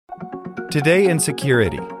Today in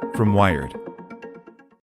Security from Wired.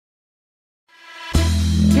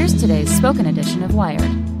 Here's today's spoken edition of Wired.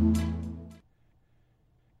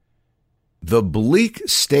 The Bleak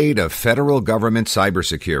State of Federal Government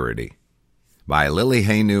Cybersecurity by Lily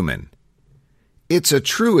Hay Newman. It's a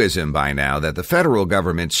truism by now that the federal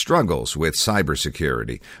government struggles with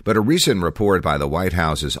cybersecurity, but a recent report by the White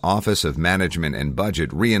House's Office of Management and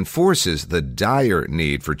Budget reinforces the dire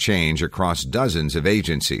need for change across dozens of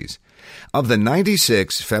agencies. Of the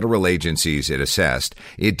 96 federal agencies it assessed,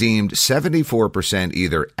 it deemed 74%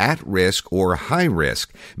 either at risk or high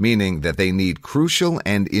risk, meaning that they need crucial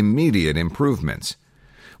and immediate improvements.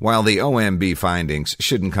 While the OMB findings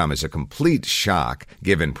shouldn't come as a complete shock,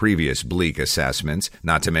 given previous bleak assessments,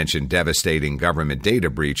 not to mention devastating government data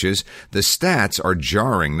breaches, the stats are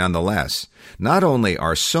jarring nonetheless. Not only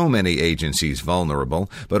are so many agencies vulnerable,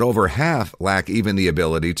 but over half lack even the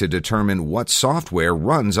ability to determine what software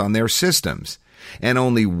runs on their systems. And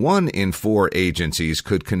only 1 in 4 agencies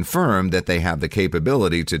could confirm that they have the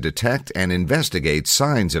capability to detect and investigate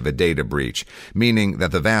signs of a data breach, meaning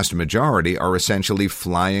that the vast majority are essentially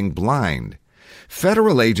flying blind.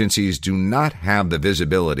 Federal agencies do not have the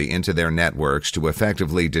visibility into their networks to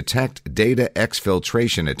effectively detect data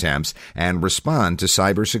exfiltration attempts and respond to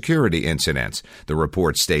cybersecurity incidents, the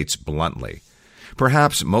report states bluntly.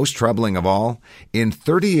 Perhaps most troubling of all, in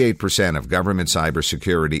 38% of government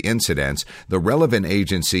cybersecurity incidents, the relevant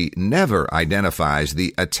agency never identifies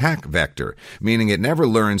the attack vector, meaning it never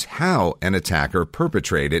learns how an attacker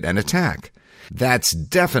perpetrated an attack. That's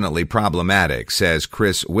definitely problematic, says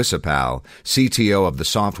Chris Wisapal, CTO of the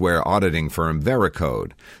software auditing firm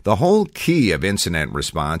Veracode. The whole key of incident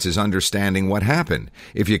response is understanding what happened.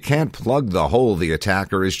 If you can't plug the hole, the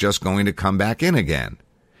attacker is just going to come back in again.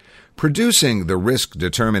 Producing the Risk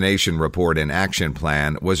Determination Report and Action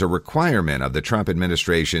Plan was a requirement of the Trump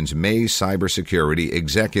administration's May cybersecurity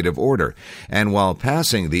executive order, and while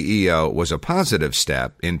passing the EO was a positive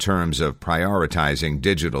step in terms of prioritizing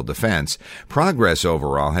digital defense, progress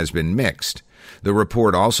overall has been mixed. The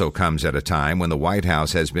report also comes at a time when the White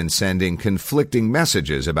House has been sending conflicting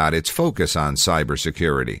messages about its focus on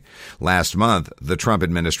cybersecurity. Last month, the Trump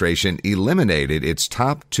administration eliminated its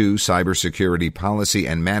top 2 cybersecurity policy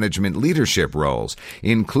and management leadership roles,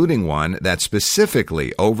 including one that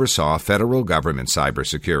specifically oversaw federal government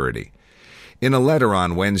cybersecurity. In a letter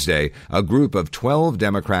on Wednesday, a group of 12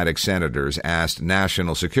 Democratic senators asked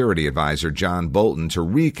National Security Advisor John Bolton to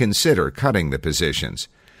reconsider cutting the positions.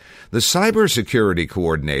 The cybersecurity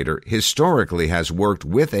coordinator historically has worked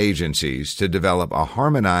with agencies to develop a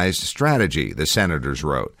harmonized strategy, the senators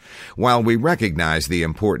wrote. While we recognize the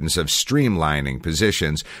importance of streamlining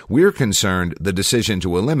positions, we're concerned the decision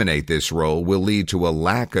to eliminate this role will lead to a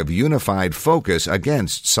lack of unified focus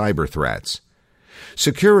against cyber threats.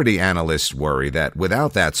 Security analysts worry that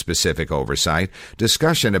without that specific oversight,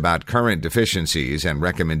 discussion about current deficiencies and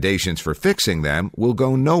recommendations for fixing them will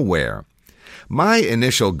go nowhere. My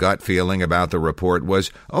initial gut feeling about the report was,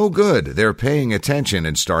 oh good, they're paying attention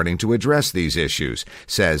and starting to address these issues,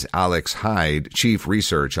 says Alex Hyde, Chief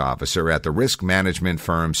Research Officer at the risk management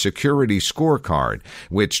firm Security Scorecard,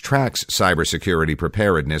 which tracks cybersecurity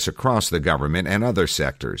preparedness across the government and other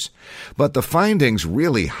sectors. But the findings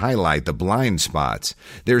really highlight the blind spots.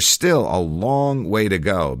 There's still a long way to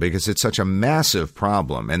go because it's such a massive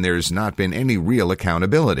problem and there's not been any real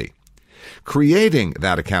accountability. Creating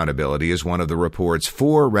that accountability is one of the report's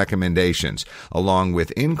 4 recommendations, along with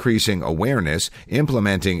increasing awareness,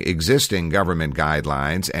 implementing existing government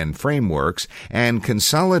guidelines and frameworks, and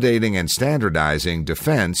consolidating and standardizing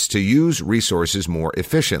defense to use resources more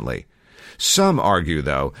efficiently. Some argue,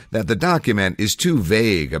 though, that the document is too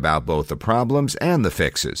vague about both the problems and the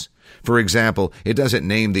fixes. For example, it doesn't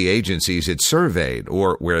name the agencies it surveyed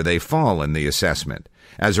or where they fall in the assessment.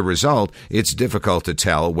 As a result, it's difficult to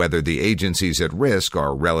tell whether the agencies at risk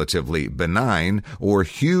are relatively benign or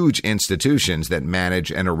huge institutions that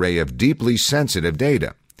manage an array of deeply sensitive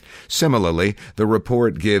data. Similarly, the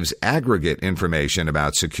report gives aggregate information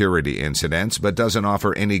about security incidents but doesn't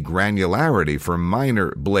offer any granularity for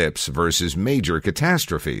minor blips versus major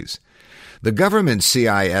catastrophes. The government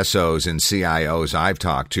CISOs and CIOs I've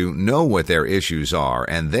talked to know what their issues are,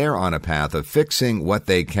 and they're on a path of fixing what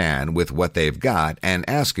they can with what they've got and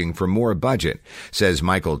asking for more budget, says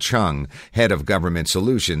Michael Chung, head of government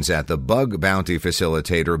solutions at the bug bounty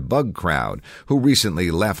facilitator BugCrowd, who recently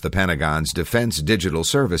left the Pentagon's Defense Digital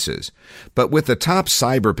Services. But with the top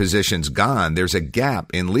cyber positions gone, there's a gap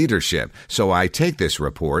in leadership, so I take this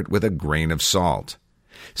report with a grain of salt.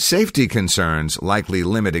 Safety concerns likely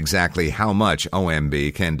limit exactly how much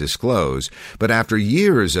OMB can disclose, but after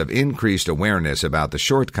years of increased awareness about the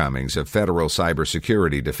shortcomings of federal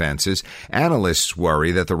cybersecurity defenses, analysts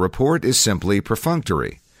worry that the report is simply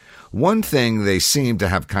perfunctory. One thing they seem to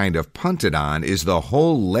have kind of punted on is the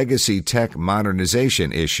whole legacy tech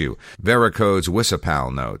modernization issue, Vericode's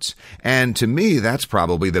Wisapal notes. And to me, that's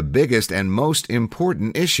probably the biggest and most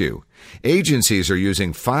important issue. Agencies are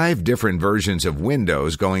using 5 different versions of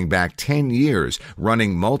Windows going back 10 years,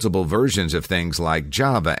 running multiple versions of things like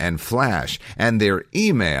Java and Flash, and their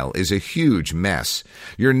email is a huge mess.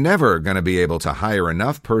 You're never going to be able to hire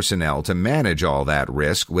enough personnel to manage all that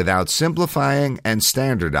risk without simplifying and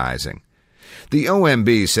standardizing. The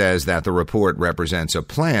OMB says that the report represents a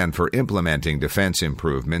plan for implementing defense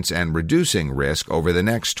improvements and reducing risk over the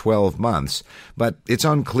next 12 months, but it's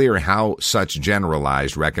unclear how such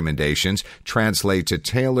generalized recommendations translate to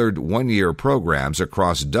tailored one-year programs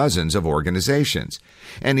across dozens of organizations.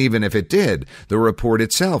 And even if it did, the report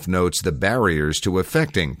itself notes the barriers to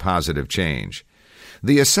effecting positive change.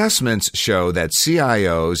 The assessments show that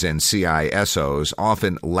CIOs and CISOs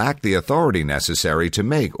often lack the authority necessary to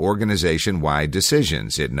make organization-wide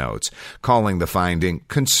decisions, it notes, calling the finding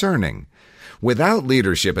concerning. Without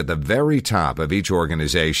leadership at the very top of each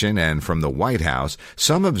organization and from the White House,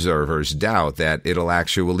 some observers doubt that it'll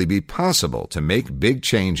actually be possible to make big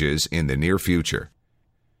changes in the near future.